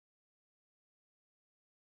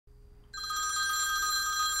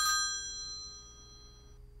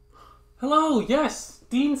Hello, yes,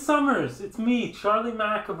 Dean Summers. It's me, Charlie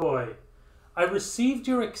McAvoy. I received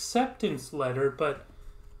your acceptance letter, but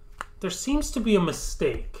there seems to be a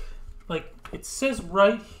mistake. It says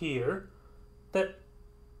right here that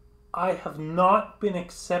I have not been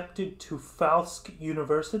accepted to Falsk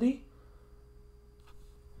University.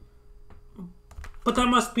 But that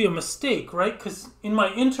must be a mistake, right? Because in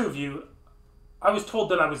my interview, I was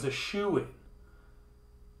told that I was a shoo-in.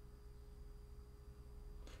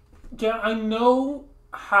 Yeah, I know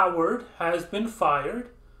Howard has been fired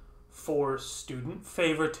for student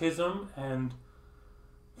favoritism and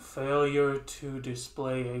failure to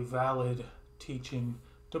display a valid teaching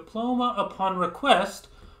diploma upon request,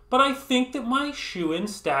 but I think that my shoo-in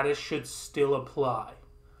status should still apply.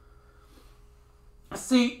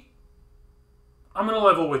 See, I'm gonna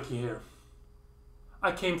level with you here.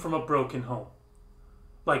 I came from a broken home.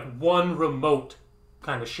 Like one remote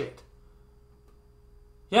kind of shit.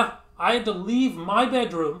 Yeah, I had to leave my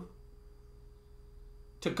bedroom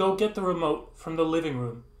to go get the remote from the living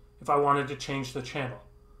room if I wanted to change the channel.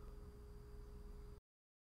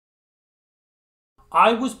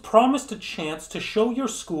 I was promised a chance to show your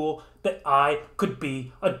school that I could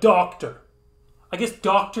be a doctor. I guess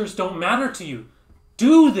doctors don't matter to you,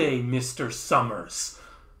 do they, Mr. Summers?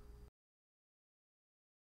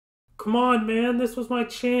 Come on, man, this was my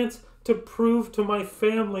chance to prove to my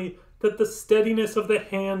family that the steadiness of the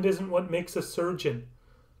hand isn't what makes a surgeon.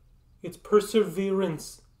 It's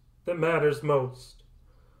perseverance that matters most.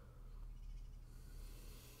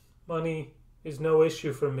 Money is no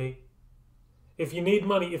issue for me. If you need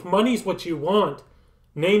money, if money's what you want,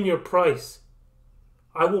 name your price.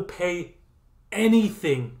 I will pay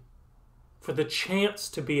anything for the chance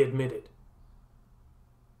to be admitted.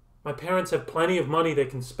 My parents have plenty of money they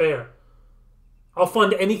can spare. I'll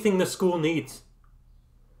fund anything the school needs.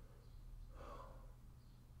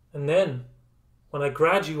 And then, when I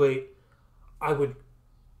graduate, I would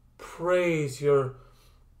praise your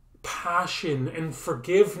passion and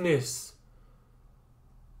forgiveness.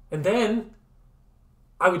 And then,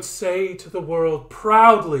 I would say to the world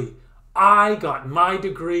proudly, I got my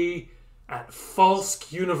degree at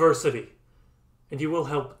Falsk University. And you will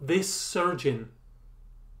help this surgeon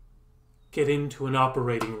get into an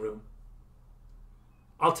operating room.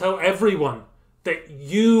 I'll tell everyone that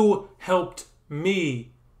you helped me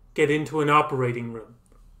get into an operating room.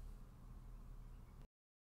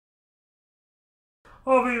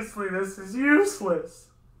 Obviously, this is useless.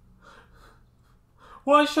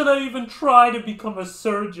 Why should I even try to become a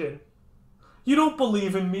surgeon? You don't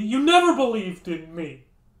believe in me. You never believed in me.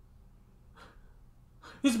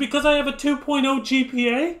 Is it because I have a 2.0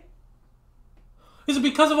 GPA? Is it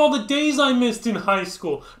because of all the days I missed in high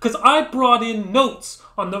school? Because I brought in notes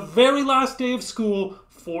on the very last day of school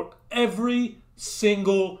for every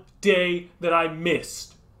single day that I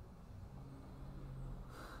missed.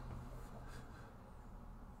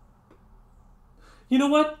 You know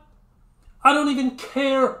what? I don't even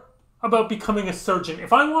care about becoming a surgeon.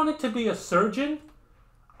 If I wanted to be a surgeon,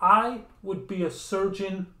 I would be a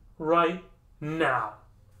surgeon right now.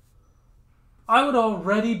 I would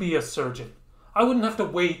already be a surgeon. I wouldn't have to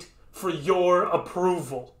wait for your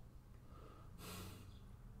approval.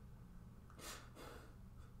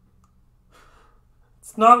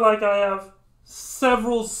 It's not like I have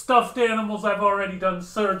several stuffed animals I've already done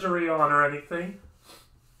surgery on or anything.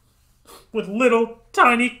 With little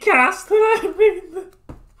tiny casts that I made.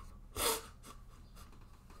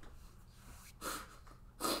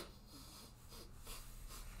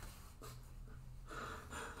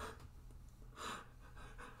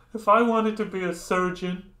 If I wanted to be a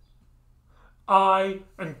surgeon, I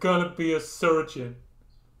am gonna be a surgeon.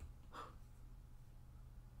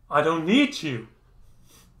 I don't need you.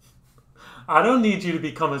 I don't need you to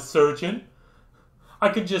become a surgeon. I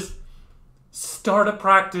could just start a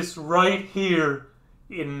practice right here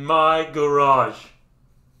in my garage.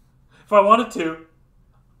 If I wanted to,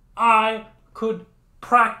 I could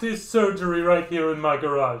practice surgery right here in my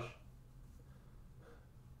garage.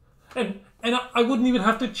 And I wouldn't even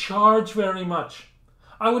have to charge very much.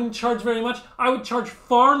 I wouldn't charge very much. I would charge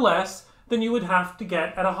far less than you would have to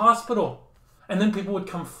get at a hospital. And then people would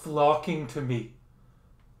come flocking to me.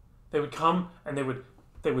 They would come and they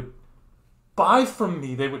would buy from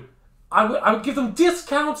me. I would give them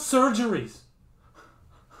discount surgeries.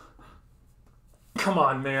 Come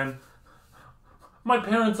on, man. My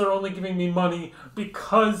parents are only giving me money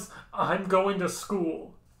because I'm going to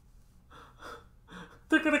school.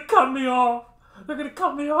 They're gonna cut me off. They're gonna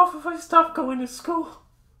cut me off if I stop going to school.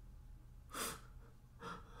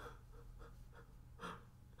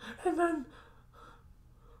 And then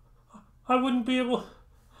I wouldn't be able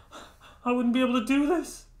I wouldn't be able to do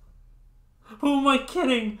this. Who am I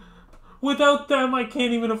kidding? Without them, I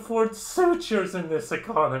can't even afford sutures in this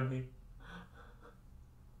economy.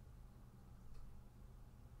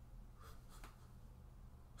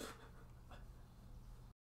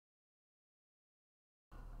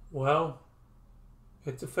 Well,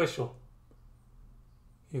 it's official.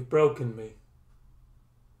 You've broken me.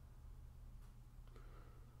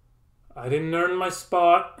 I didn't earn my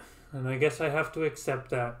spot, and I guess I have to accept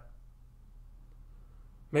that.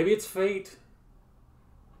 Maybe it's fate.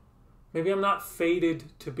 Maybe I'm not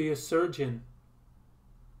fated to be a surgeon.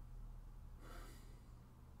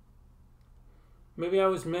 Maybe I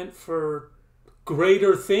was meant for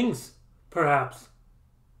greater things, perhaps.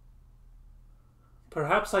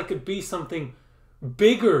 Perhaps I could be something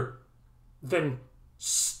bigger than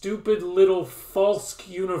stupid little Falsk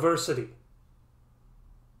University.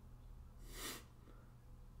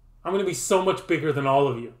 I'm going to be so much bigger than all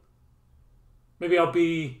of you. Maybe I'll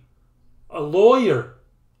be a lawyer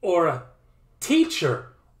or a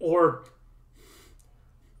teacher or...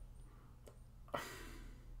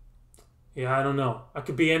 Yeah, I don't know. I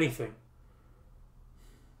could be anything.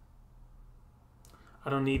 I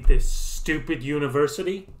don't need this stupid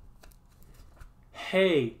university.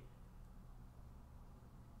 Hey.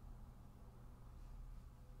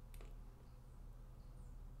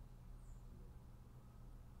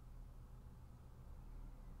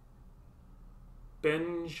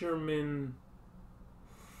 Benjamin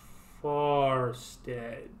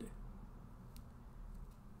Farsted.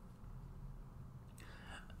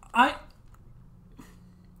 I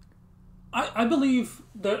believe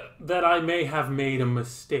that I may have made a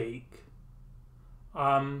mistake.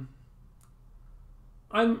 I'm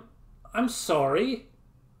sorry.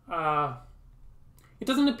 It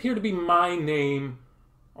doesn't appear to be my name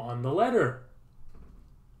on the letter.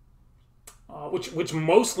 Which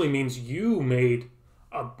mostly means you made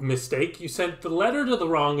a mistake. You sent the letter to the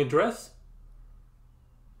wrong address.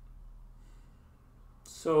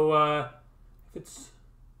 So, if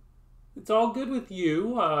it's all good with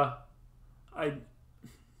you, I'd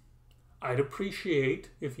appreciate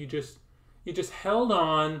if you just held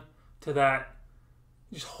on to that.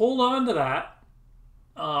 Just hold on to that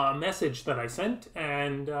message that I sent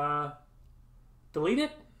and delete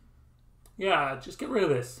it. Yeah, just get rid of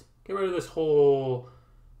this. Get rid of this whole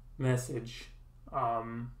message.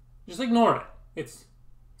 Just ignore it. It's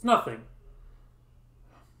nothing.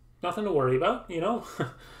 Nothing to worry about, you know?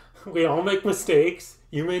 We all make mistakes.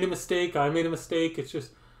 You made a mistake. I made a mistake. It's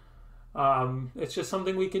just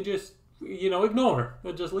something we can just, ignore.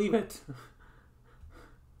 We'll just leave it.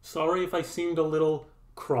 Sorry if I seemed a little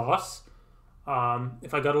cross.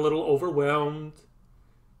 If I got a little overwhelmed,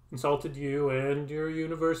 insulted you and your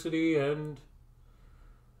university and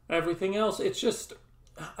everything else. It's just,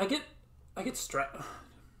 I get stressed.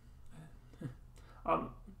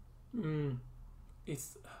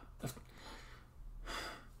 It's...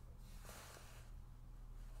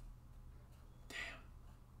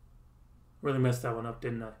 Really messed that one up,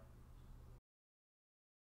 didn't I?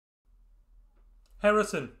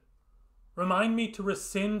 Harrison, remind me to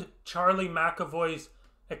rescind Charlie McAvoy's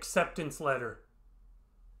acceptance letter.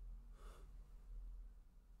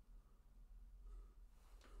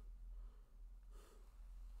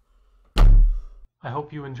 I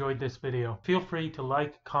hope you enjoyed this video. Feel free to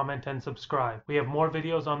like, comment, and subscribe. We have more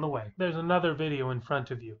videos on the way. There's another video in front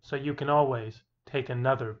of you, so you can always take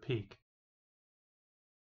another peek.